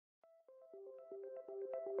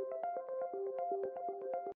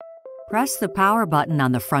Press the power button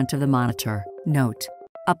on the front of the monitor. Note: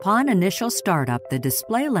 upon initial startup, the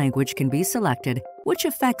display language can be selected, which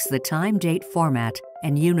affects the time-date format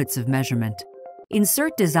and units of measurement.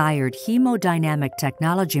 Insert desired hemodynamic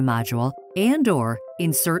technology module and/or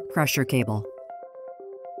insert pressure cable.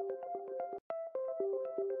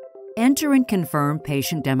 Enter and confirm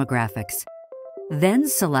patient demographics. Then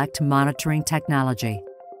select monitoring technology.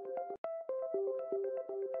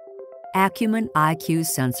 Acumen IQ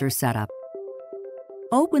sensor setup.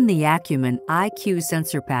 Open the Acumen IQ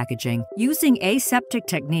sensor packaging using aseptic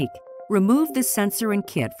technique. Remove the sensor and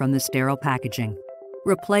kit from the sterile packaging.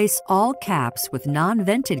 Replace all caps with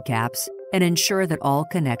non-vented caps and ensure that all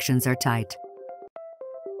connections are tight.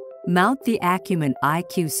 Mount the Acumen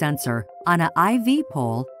IQ sensor on an IV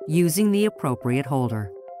pole using the appropriate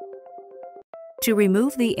holder. To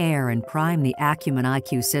remove the air and prime the Acumen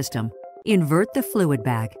IQ system, invert the fluid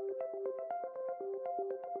bag.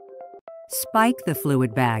 Spike the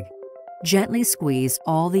fluid bag. Gently squeeze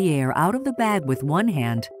all the air out of the bag with one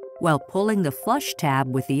hand while pulling the flush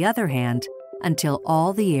tab with the other hand until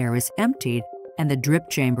all the air is emptied and the drip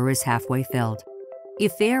chamber is halfway filled.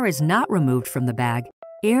 If air is not removed from the bag,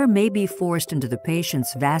 air may be forced into the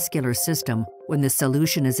patient's vascular system when the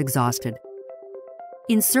solution is exhausted.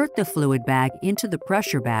 Insert the fluid bag into the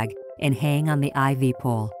pressure bag and hang on the IV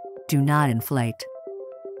pole. Do not inflate.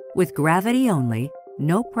 With gravity only,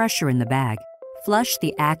 no pressure in the bag, flush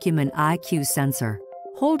the Acumen IQ sensor,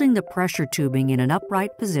 holding the pressure tubing in an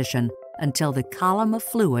upright position until the column of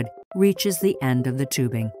fluid reaches the end of the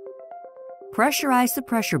tubing. Pressurize the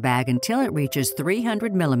pressure bag until it reaches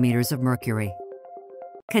 300 millimeters of mercury.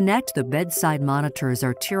 Connect the bedside monitor's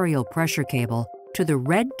arterial pressure cable to the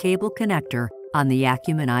red cable connector on the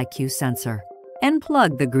Acumen IQ sensor, and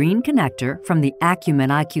plug the green connector from the Acumen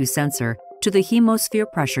IQ sensor to the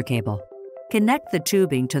HemoSphere pressure cable. Connect the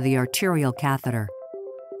tubing to the arterial catheter.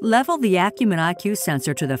 Level the Acumen IQ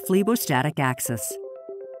sensor to the phlebostatic axis.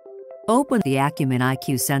 Open the Acumen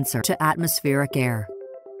IQ sensor to atmospheric air.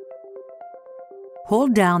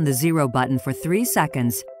 Hold down the 0 button for 3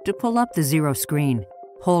 seconds to pull up the 0 screen.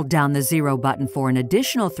 Hold down the 0 button for an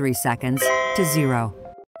additional 3 seconds to 0.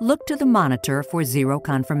 Look to the monitor for 0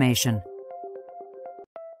 confirmation.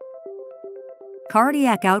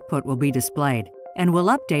 Cardiac output will be displayed and will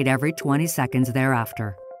update every 20 seconds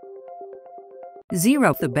thereafter.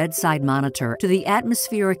 0 the bedside monitor to the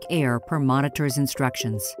atmospheric air per monitor's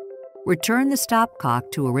instructions. Return the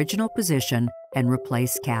stopcock to original position and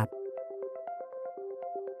replace cap.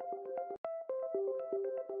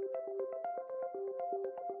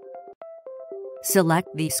 Select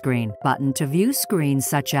the Screen button to view screens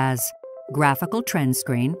such as Graphical Trend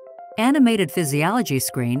Screen, Animated Physiology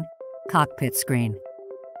Screen, Cockpit Screen.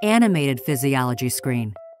 Animated Physiology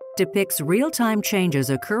Screen depicts real-time changes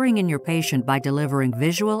occurring in your patient by delivering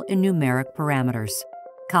visual and numeric parameters.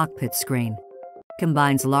 Cockpit Screen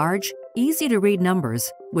combines large, easy-to-read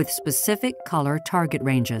numbers with specific color target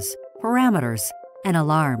ranges, parameters, and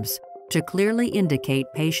alarms to clearly indicate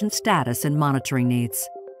patient status and monitoring needs.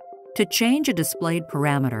 To change a displayed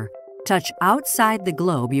parameter, touch outside the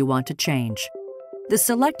globe you want to change. The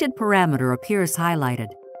selected parameter appears highlighted.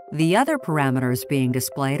 The other parameters being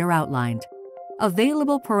displayed are outlined.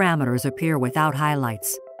 Available parameters appear without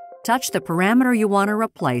highlights. Touch the parameter you want to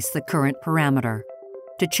replace the current parameter.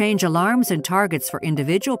 To change alarms and targets for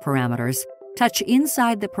individual parameters, touch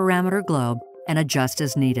inside the parameter globe and adjust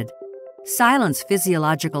as needed. Silence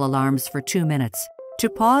physiological alarms for 2 minutes. To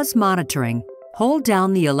pause monitoring, hold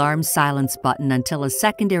down the Alarm Silence button until a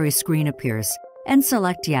secondary screen appears and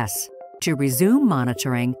select Yes. To resume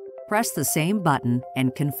monitoring, press the same button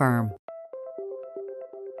and confirm.